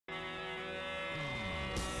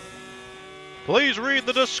Please read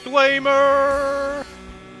the disclaimer!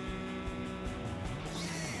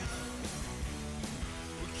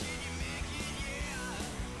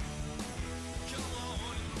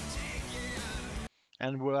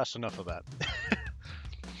 And well, that's enough of that.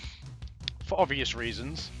 For obvious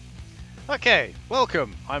reasons. Okay,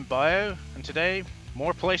 welcome. I'm Bio, and today,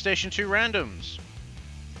 more PlayStation 2 randoms.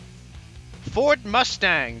 Ford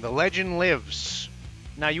Mustang, the legend lives.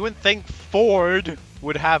 Now, you wouldn't think Ford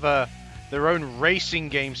would have their own racing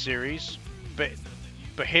game series, but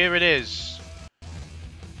here it is.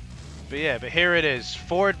 But here it is.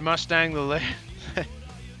 Ford Mustang, the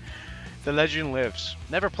legend lives.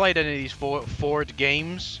 Never played any of these Ford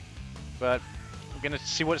games, but we're gonna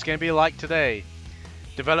see what it's gonna be like today.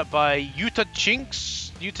 Developed by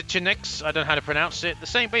Eutechnyx. I don't know how to pronounce it.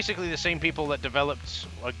 Basically the same people that developed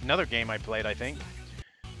another game I played, I think.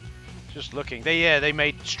 Just looking. They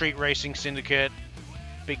made Street Racing Syndicate,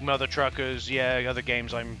 Big Mother Truckers. Yeah, other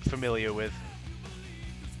games I'm familiar with.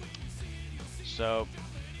 So.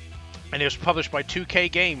 And it was published by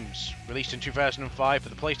 2K Games, released in 2005 for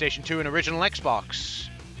the PlayStation 2 and original Xbox.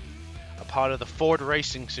 A part of the Ford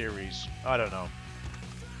Racing series. I don't know.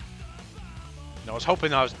 I was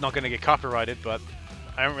hoping I was not going to get copyrighted, but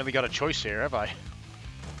I haven't really got a choice here, have I?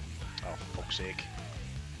 Oh, fuck's sake.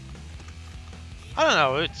 I don't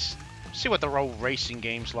know, see what the old racing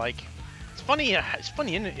game's like. It's funny,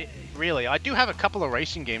 isn't it, really? I do have a couple of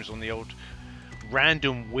racing games on the old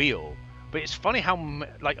random wheel, but it's funny how,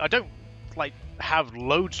 I don't have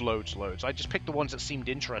loads. I just picked the ones that seemed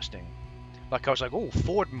interesting. Like I was like, oh,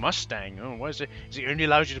 Ford Mustang. Oh, what is it? Is it only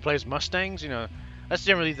allows you to play as Mustangs? You know, that's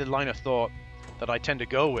generally the line of thought that I tend to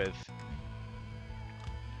go with.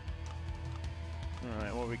 All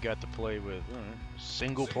right, what we got to play with?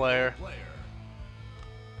 Single player,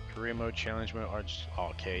 career mode, challenge mode,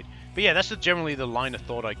 arcade. But yeah, that's generally the line of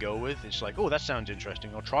thought I go with. It's like, oh, that sounds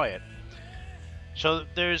interesting. I'll try it. So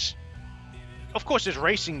of course, there's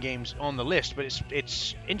racing games on the list, but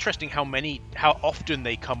it's interesting how often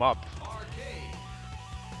they come up.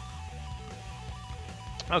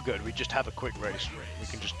 Oh, good. We just have a quick race. We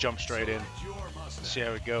can just jump straight in and see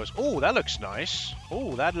how it goes. Oh, that looks nice.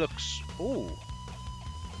 Oh, that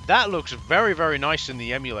looks very, very nice in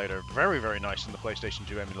the emulator. Very, very nice in the PlayStation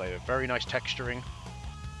 2 emulator. Very nice texturing.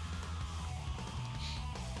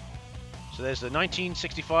 So there's the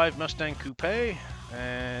 1965 Mustang Coupe.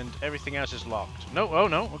 And everything else is locked. No, oh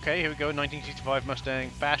no, okay, here we go, 1965 Mustang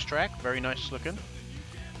Fast Track, very nice looking.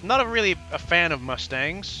 Not really a fan of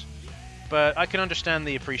Mustangs, but I can understand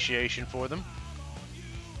the appreciation for them.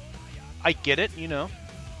 I get it, you know.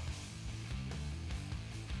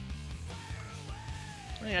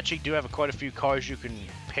 They actually do have quite a few cars you can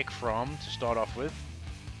pick from to start off with.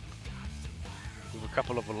 We have a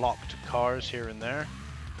couple of locked cars here and there.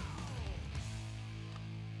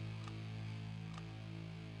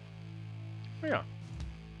 Yeah,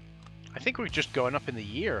 I think we're just going up in the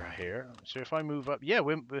year here. So if I move up, yeah,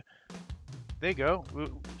 there you go.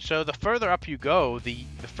 So the further up you go, the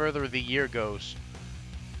further the year goes.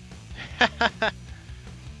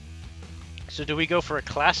 So do we go for a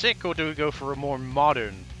classic or do we go for a more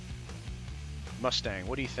modern Mustang?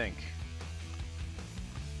 What do you think?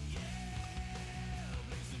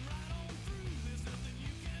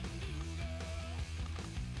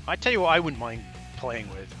 I tell you what I wouldn't mind playing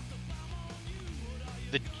with.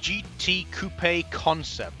 The GT Coupe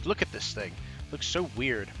concept. Look at this thing. Looks so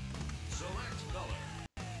weird.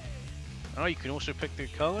 Oh, you can also pick the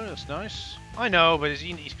color. That's nice. I know, but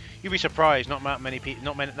you'd be surprised. Not that many people,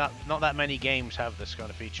 not that many games have this kind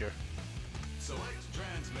of feature.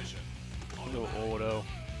 No auto.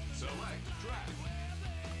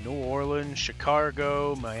 New Orleans,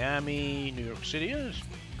 Chicago, Miami, New York City. Yeah,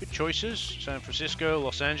 good choices. San Francisco,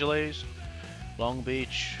 Los Angeles, Long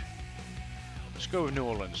Beach. Let's go with New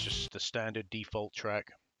Orleans, just the standard default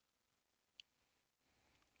track.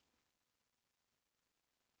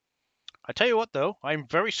 I tell you what, though, I'm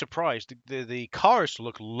very surprised. The cars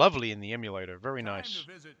look lovely in the emulator. Very nice. Time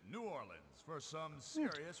to visit New Orleans for some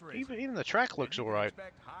serious racing. Even the track looks alright.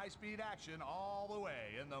 Expect high-speed action all the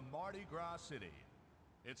way in the Mardi Gras city.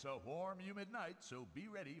 It's a warm, humid night, so be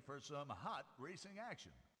ready for some hot racing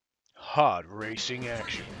action. Hot racing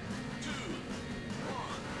action. 2, 1.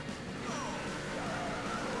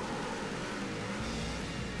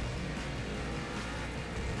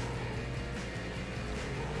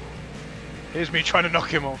 Here's me trying to knock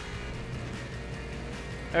him off.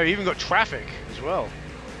 Oh, you even got traffic as well.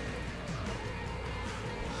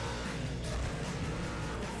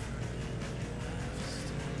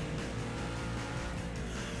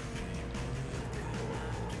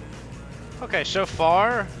 Okay, so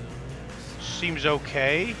far, seems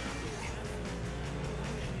okay.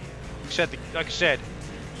 Like I said,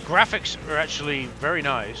 graphics are actually very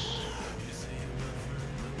nice.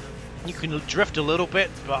 You can drift a little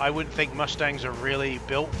bit, but I wouldn't think Mustangs are really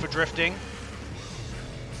built for drifting.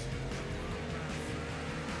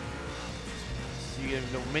 You get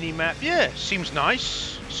a little mini map. Yeah, seems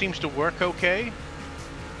nice. Seems to work okay.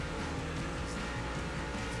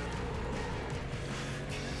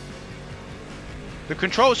 The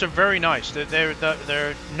controls are very nice.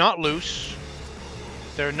 They're not loose.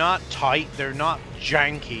 They're not tight. They're not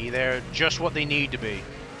janky. They're just what they need to be.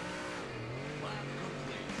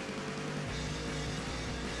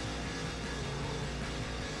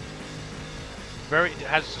 It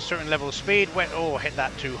has a certain level of speed. Oh, hit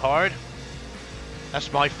that too hard.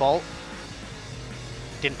 That's my fault.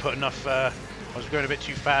 Didn't put enough. I was going a bit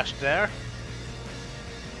too fast there.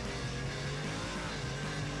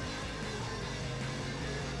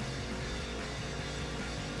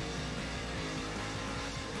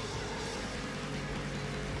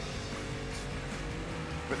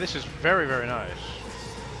 But this is very, very nice.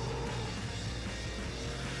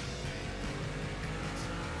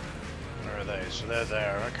 Where are they? So they're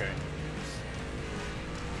there, okay.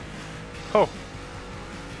 Oh!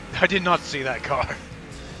 I did not see that car.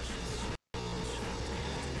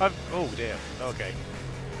 Oh dear, okay.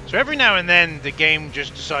 So every now and then the game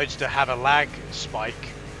just decides to have a lag spike.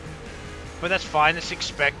 But that's fine, it's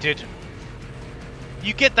expected.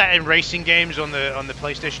 You get that in racing games on the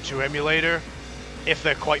PlayStation 2 emulator. If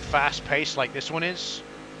they're quite fast-paced like this one is.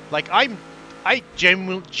 Like, I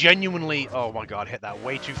genuinely... Oh my god, hit that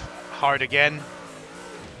way too hard again.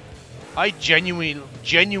 I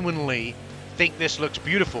genuinely think this looks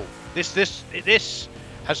beautiful. This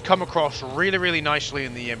has come across really, really nicely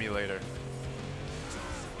in the emulator.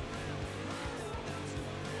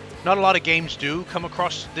 Not a lot of games do come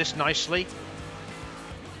across this nicely.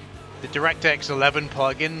 The DirectX 11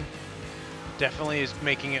 plugin definitely is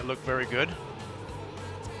making it look very good.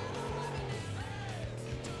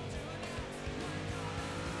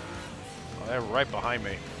 They're right behind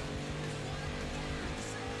me.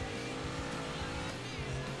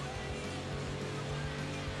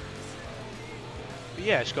 But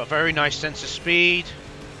yeah, it's got a very nice sense of speed.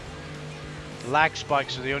 Lag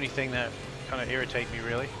spikes are the only thing that kind of irritate me,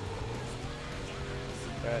 really.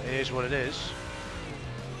 It is what it is.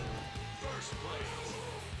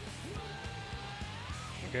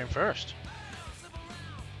 We're going first.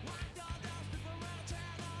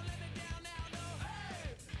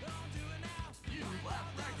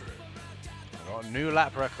 New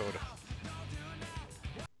lap record.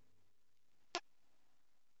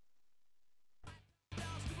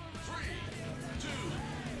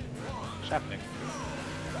 What's happening?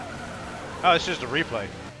 Oh, it's just a replay.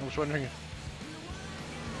 I was wondering.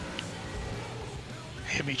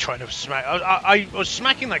 Hit me trying to smack. I was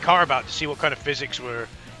smacking that car about to see what kind of physics were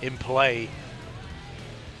in play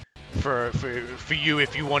for you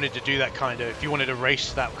if you wanted to do that kind of, if you wanted to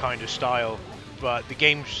race that kind of style, but the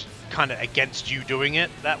game's kind of against you doing it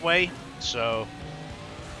that way, so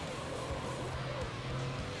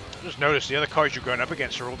just notice the other cars you're going up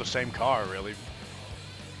against are all the same car, really.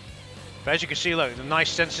 But as you can see, look, the nice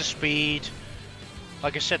sense of speed.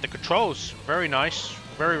 Like I said, the controls very nice,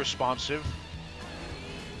 very responsive.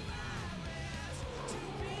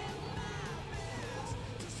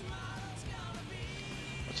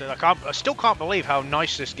 I still can't believe how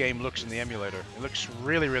nice this game looks in the emulator. It looks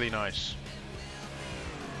really, really nice.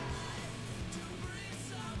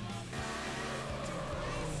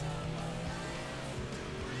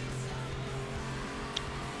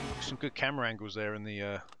 Some good camera angles there in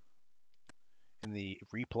the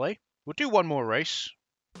replay. We'll do one more race,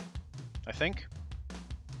 I think.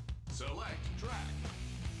 Select track.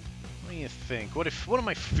 What do you think? What am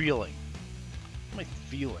I feeling? What am I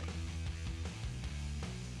feeling?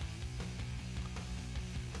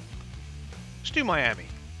 Let's do Miami.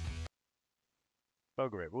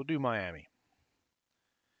 Bugger it. We'll do Miami.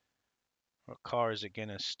 What car is it going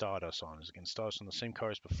to start us on? Is it going to start us on the same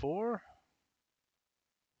car as before?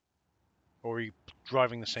 Or are you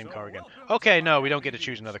driving the same car again? Okay, no, we don't get to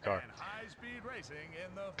choose another car.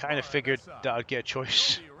 Kind of figured that I'd get a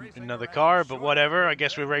choice in another car, but whatever. I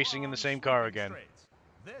guess we're racing in the same car again.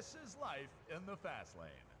 This is life in the fast lane.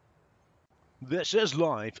 This is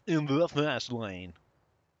life in the fast lane.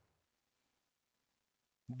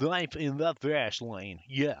 Life in the fast lane,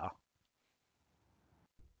 yeah.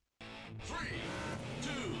 3, 2,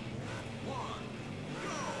 1,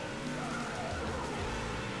 go!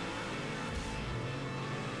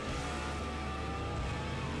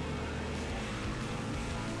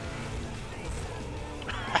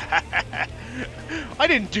 I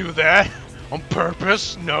didn't do that on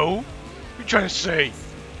purpose. No. What are you trying to say?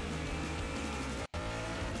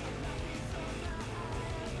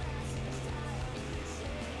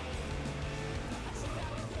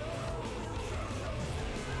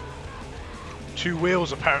 Two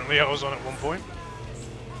wheels apparently I was on at one point.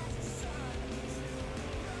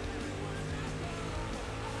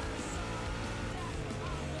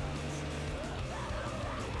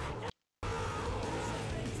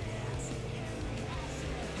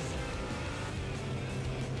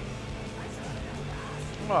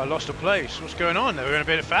 Oh, I lost a place. What's going on? They were going a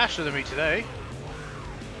bit faster than me today.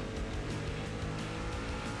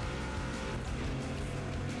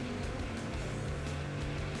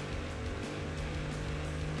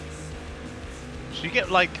 So you get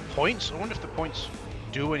like points? I wonder if the points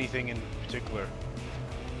do anything in particular.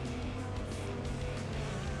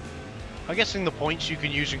 I'm guessing the points you can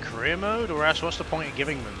use in career mode, or else what's the point of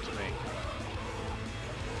giving them to me?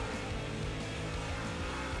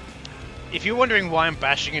 If you're wondering why I'm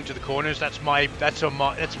bashing into the corners, that's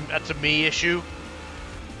a me issue.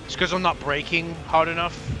 It's because I'm not braking hard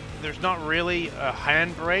enough. There's not really a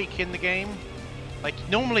handbrake in the game. Like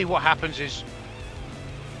normally, what happens is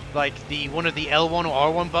like one of the L1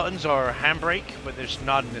 or R1 buttons are a handbrake, but there's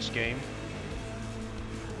not in this game.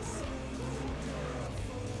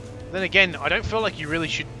 Then again, I don't feel like you really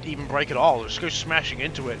should even brake at all. Just go smashing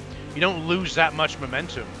into it. You don't lose that much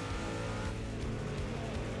momentum.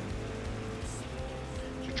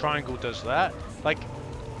 Triangle does that. Like,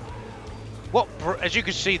 as you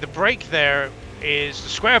can see, the brake there is the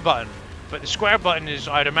square button, but the square button is,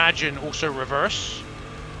 I'd imagine, also reverse.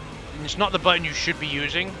 And it's not the button you should be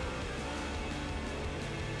using.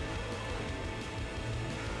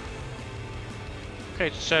 Okay,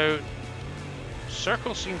 so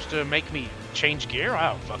circle seems to make me change gear.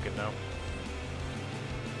 I don't fucking know.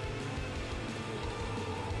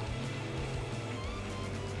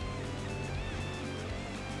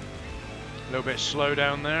 A little bit slow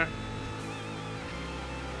down there.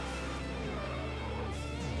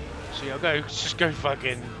 See, just go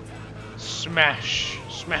fucking smash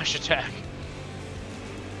attack.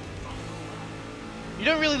 You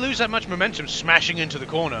don't really lose that much momentum smashing into the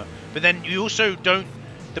corner, but then you also don't,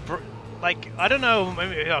 like, I don't know,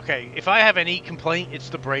 okay, if I have any complaint, it's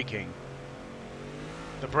the braking.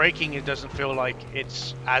 The braking, it doesn't feel like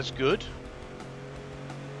it's as good.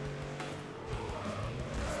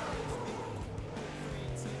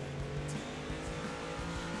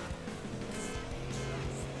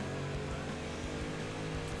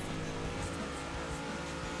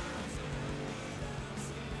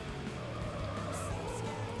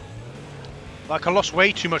 Like, I lost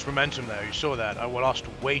way too much momentum there, you saw that. I lost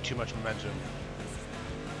way too much momentum.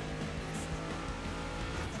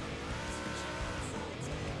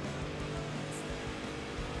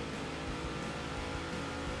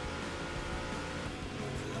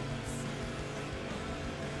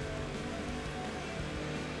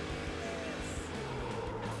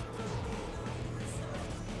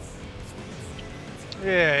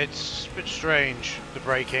 Yeah, it's a bit strange, the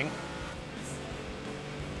braking.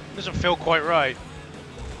 Doesn't feel quite right.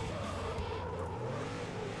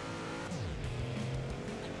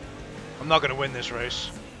 I'm not going to win this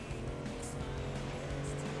race.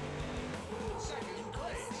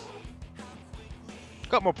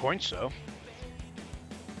 Got more points though.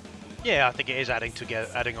 Yeah, I think it is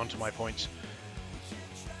adding onto my points.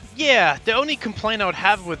 Yeah, the only complaint I would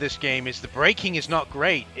have with this game is the braking is not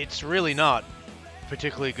great. It's really not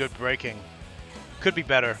particularly good braking. Could be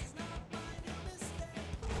better.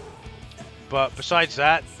 But besides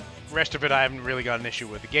that, rest of it I haven't really got an issue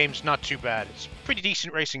with. The game's not too bad. It's a pretty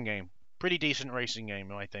decent racing game. Pretty decent racing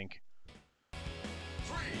game, I think.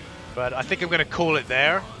 But I think I'm going to call it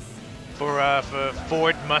there for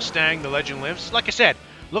Ford Mustang, The Legend Lives. Like I said,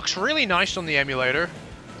 looks really nice on the emulator.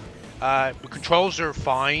 The controls are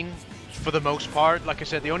fine for the most part. Like I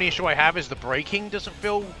said, the only issue I have is the braking doesn't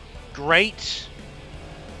feel great.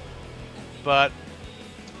 But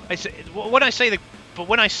when I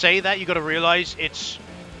say that, you got to realize it's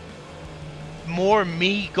more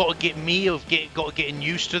me getting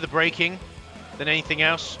used to the braking than anything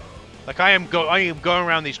else. Like I am going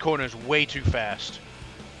around these corners way too fast.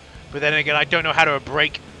 But then again, I don't know how to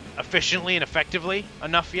brake efficiently and effectively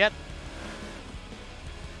enough yet.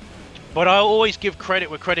 But I always give credit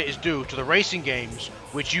where credit is due to the racing games,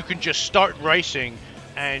 which you can just start racing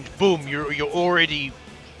and boom, you're already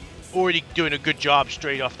doing a good job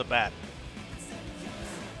straight off the bat.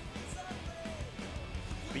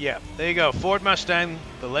 But yeah, there you go. Ford Mustang,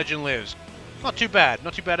 The Legend Lives. Not too bad.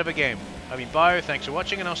 Not too bad of a game. I've been Bio, thanks for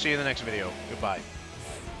watching, and I'll see you in the next video. Goodbye.